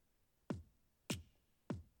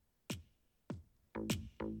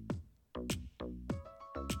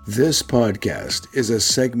This podcast is a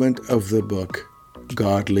segment of the book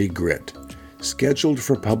Godly Grit, scheduled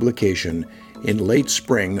for publication in late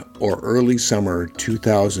spring or early summer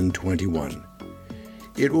 2021.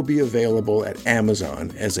 It will be available at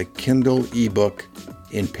Amazon as a Kindle ebook,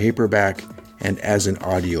 in paperback, and as an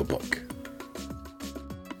audiobook.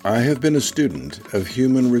 I have been a student of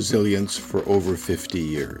human resilience for over 50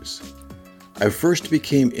 years. I first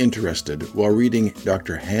became interested while reading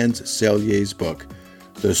Dr. Hans Selye's book,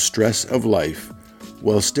 The Stress of Life,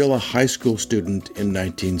 while still a high school student in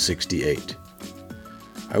 1968.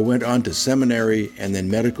 I went on to seminary and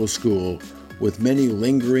then medical school with many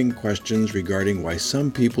lingering questions regarding why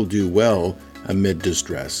some people do well amid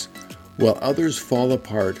distress, while others fall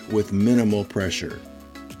apart with minimal pressure.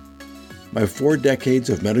 My 4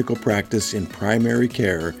 decades of medical practice in primary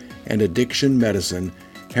care and addiction medicine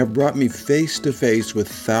have brought me face to face with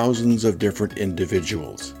thousands of different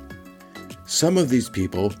individuals. Some of these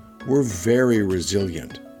people were very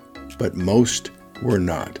resilient, but most were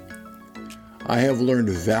not. I have learned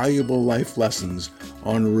valuable life lessons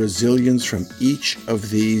on resilience from each of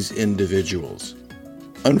these individuals.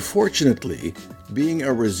 Unfortunately, being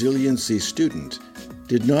a resiliency student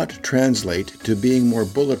did not translate to being more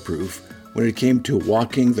bulletproof when it came to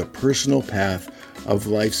walking the personal path of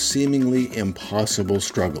life's seemingly impossible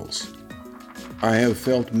struggles. I have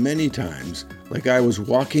felt many times like I was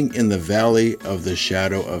walking in the valley of the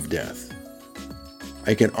shadow of death.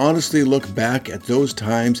 I can honestly look back at those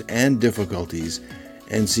times and difficulties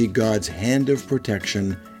and see God's hand of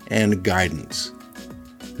protection and guidance.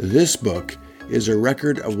 This book is a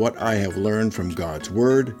record of what I have learned from God's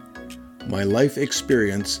Word, my life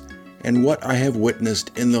experience, and what I have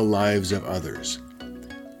witnessed in the lives of others.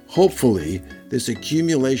 Hopefully, this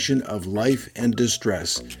accumulation of life and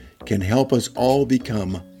distress can help us all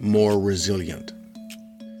become more resilient.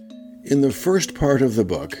 In the first part of the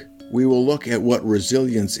book, we will look at what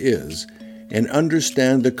resilience is and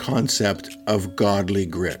understand the concept of godly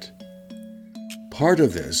grit. Part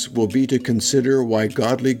of this will be to consider why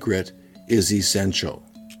godly grit is essential.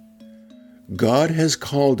 God has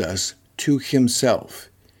called us to Himself.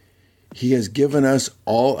 He has given us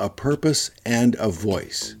all a purpose and a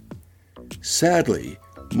voice. Sadly,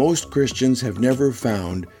 most Christians have never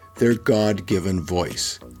found their God-given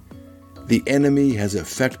voice. The enemy has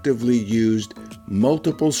effectively used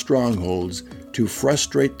multiple strongholds to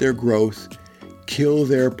frustrate their growth, kill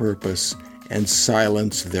their purpose, and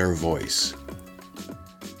silence their voice.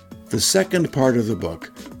 The second part of the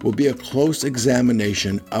book will be a close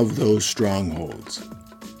examination of those strongholds.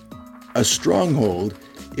 A stronghold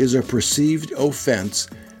is a perceived offense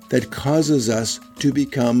that causes us to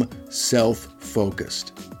become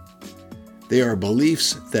self-focused. They are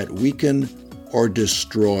beliefs that weaken or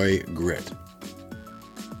destroy grit.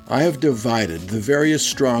 I have divided the various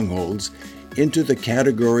strongholds into the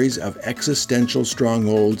categories of existential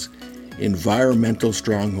strongholds, environmental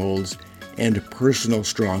strongholds, and personal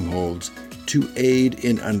strongholds to aid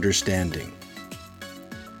in understanding.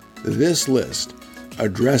 This list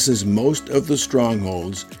addresses most of the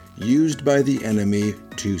strongholds used by the enemy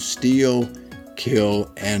to steal,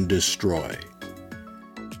 kill, and destroy.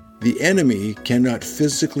 The enemy cannot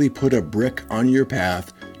physically put a brick on your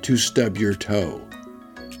path to stub your toe,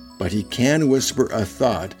 but he can whisper a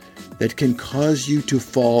thought that can cause you to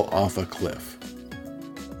fall off a cliff.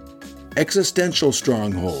 Existential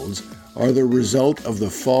strongholds are the result of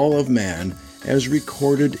the fall of man as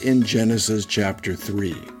recorded in Genesis chapter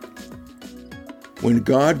 3. When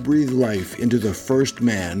God breathed life into the first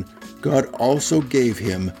man, God also gave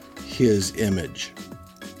him His image.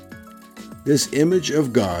 This image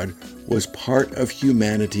of God was part of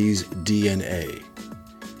humanity's DNA.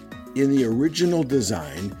 In the original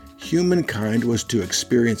design, humankind was to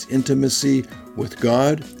experience intimacy with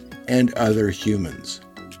God and other humans.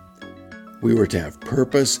 We were to have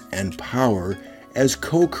purpose and power as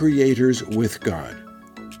co-creators with God.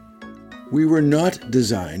 We were not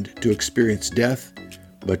designed to experience death,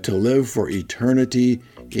 but to live for eternity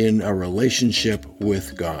in a relationship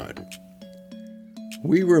with God.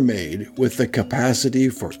 We were made with the capacity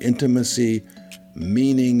for intimacy,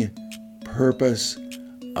 meaning, purpose,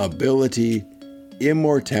 ability,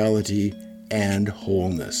 immortality, and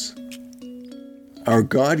wholeness. Our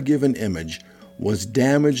God-given image was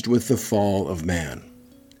damaged with the fall of man.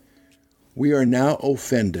 We are now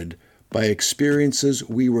offended by experiences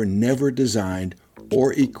we were never designed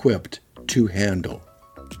or equipped to handle.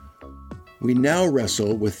 We now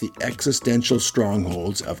wrestle with the existential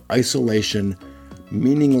strongholds of isolation,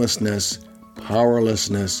 meaninglessness,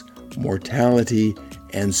 powerlessness, mortality,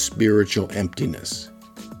 and spiritual emptiness.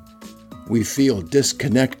 We feel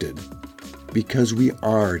disconnected, because we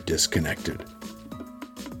are disconnected.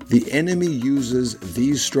 The enemy uses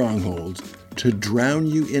these strongholds to drown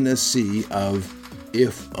you in a sea of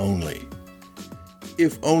if only.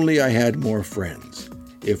 If only I had more friends.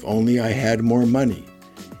 If only I had more money.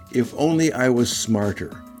 If only I was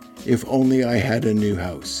smarter. If only I had a new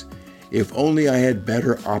house. If only I had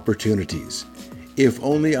better opportunities. If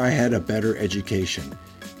only I had a better education.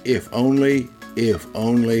 If only, if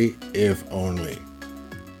only, if only.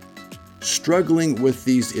 Struggling with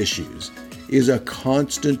these issues is a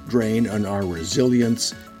constant drain on our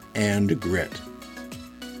resilience and grit.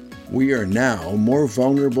 We are now more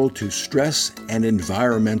vulnerable to stress and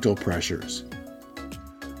environmental pressures.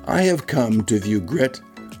 I have come to view grit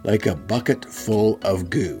like a bucket full of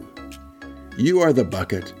goo. You are the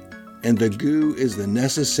bucket, and the goo is the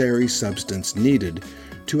necessary substance needed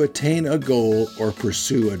to attain a goal or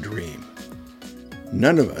pursue a dream.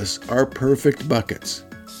 None of us are perfect buckets.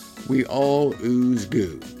 We all ooze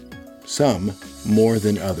goo, some more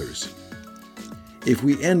than others. If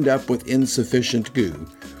we end up with insufficient goo,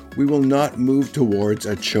 we will not move towards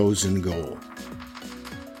a chosen goal.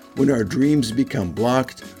 When our dreams become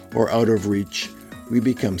blocked or out of reach, we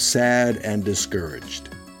become sad and discouraged.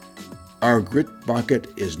 Our grit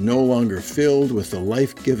bucket is no longer filled with the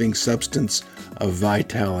life-giving substance of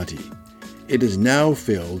vitality. It is now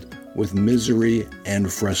filled with misery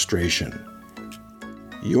and frustration.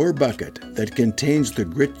 Your bucket that contains the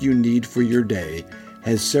grit you need for your day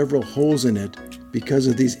has several holes in it because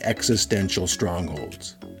of these existential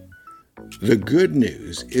strongholds. The good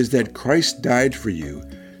news is that Christ died for you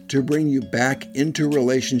to bring you back into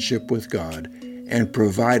relationship with God and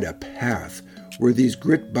provide a path where these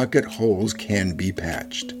grit bucket holes can be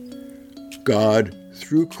patched. God,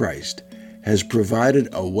 through Christ, has provided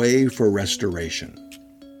a way for restoration.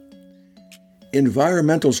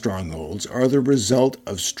 Environmental strongholds are the result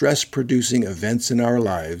of stress-producing events in our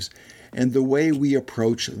lives and the way we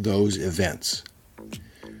approach those events.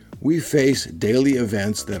 We face daily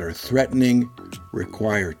events that are threatening,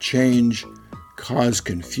 require change, cause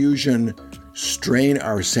confusion, strain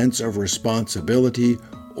our sense of responsibility,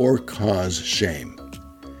 or cause shame.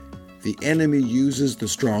 The enemy uses the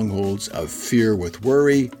strongholds of fear with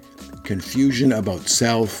worry, confusion about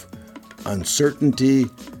self, uncertainty,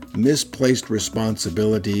 misplaced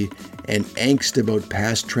responsibility, and angst about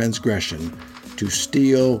past transgression to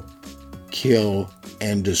steal, kill,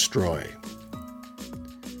 and destroy.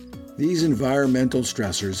 These environmental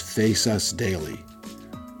stressors face us daily.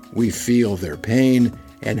 We feel their pain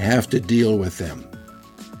and have to deal with them.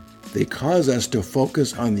 They cause us to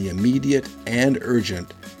focus on the immediate and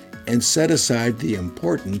urgent and set aside the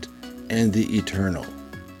important and the eternal.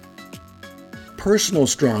 Personal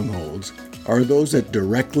strongholds are those that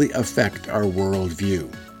directly affect our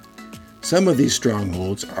worldview. Some of these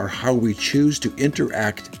strongholds are how we choose to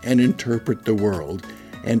interact and interpret the world,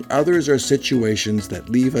 and others are situations that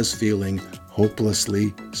leave us feeling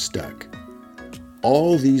hopelessly stuck.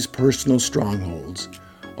 All these personal strongholds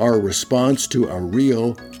are a response to a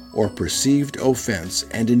real or perceived offense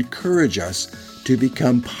and encourage us to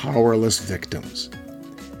become powerless victims.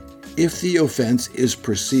 If the offense is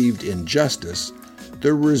perceived injustice,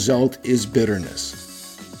 the result is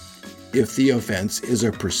bitterness. If the offense is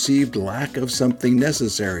a perceived lack of something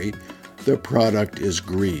necessary, the product is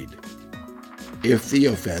greed. If the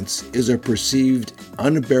offense is a perceived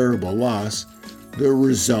unbearable loss, the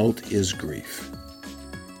result is grief.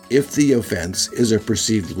 If the offense is a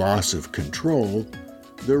perceived loss of control,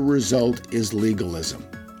 the result is legalism.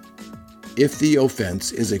 If the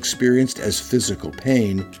offense is experienced as physical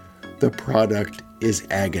pain, the product is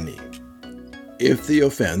agony. If the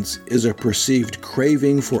offense is a perceived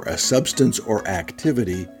craving for a substance or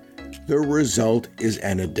activity, the result is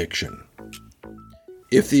an addiction.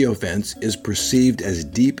 If the offense is perceived as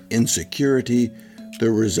deep insecurity,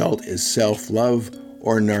 the result is self-love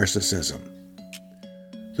or narcissism.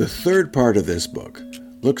 The third part of this book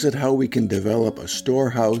looks at how we can develop a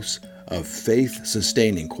storehouse of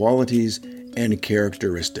faith-sustaining qualities and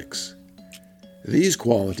characteristics. These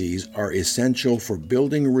qualities are essential for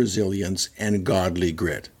building resilience and godly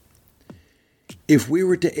grit. If we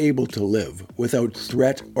were able to live without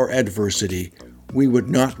threat or adversity, we would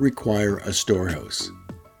not require a storehouse.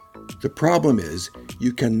 The problem is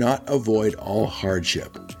you cannot avoid all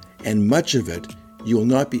hardship, and much of it you will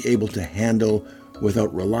not be able to handle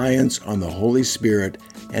without reliance on the Holy Spirit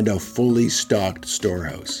and a fully stocked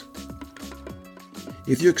storehouse.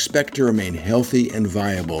 If you expect to remain healthy and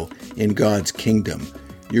viable in God's kingdom,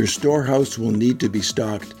 your storehouse will need to be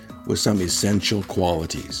stocked with some essential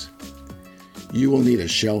qualities. You will need a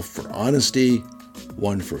shelf for honesty,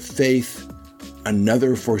 one for faith,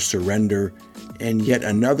 another for surrender, and yet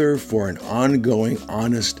another for an ongoing,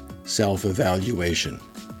 honest self-evaluation.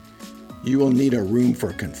 You will need a room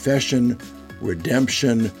for confession,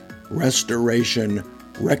 redemption, restoration,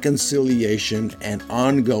 reconciliation, and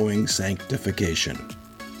ongoing sanctification.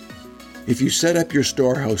 If you set up your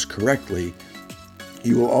storehouse correctly,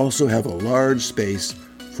 you will also have a large space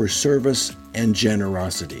for service and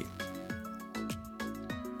generosity.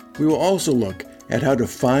 We will also look at how to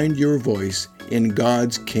find your voice in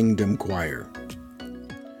God's kingdom choir.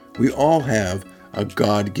 We all have a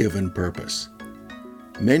God-given purpose.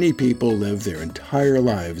 Many people live their entire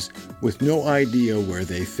lives with no idea where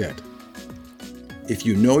they fit. If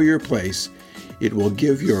you know your place, it will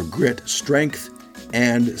give your grit strength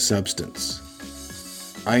and substance.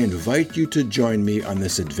 I invite you to join me on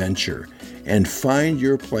this adventure and find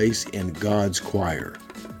your place in God's choir,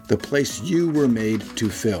 the place you were made to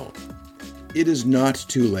fill. It is not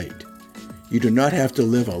too late. You do not have to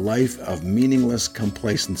live a life of meaningless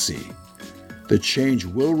complacency. The change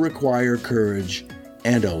will require courage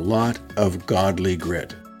and a lot of godly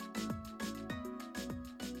grit.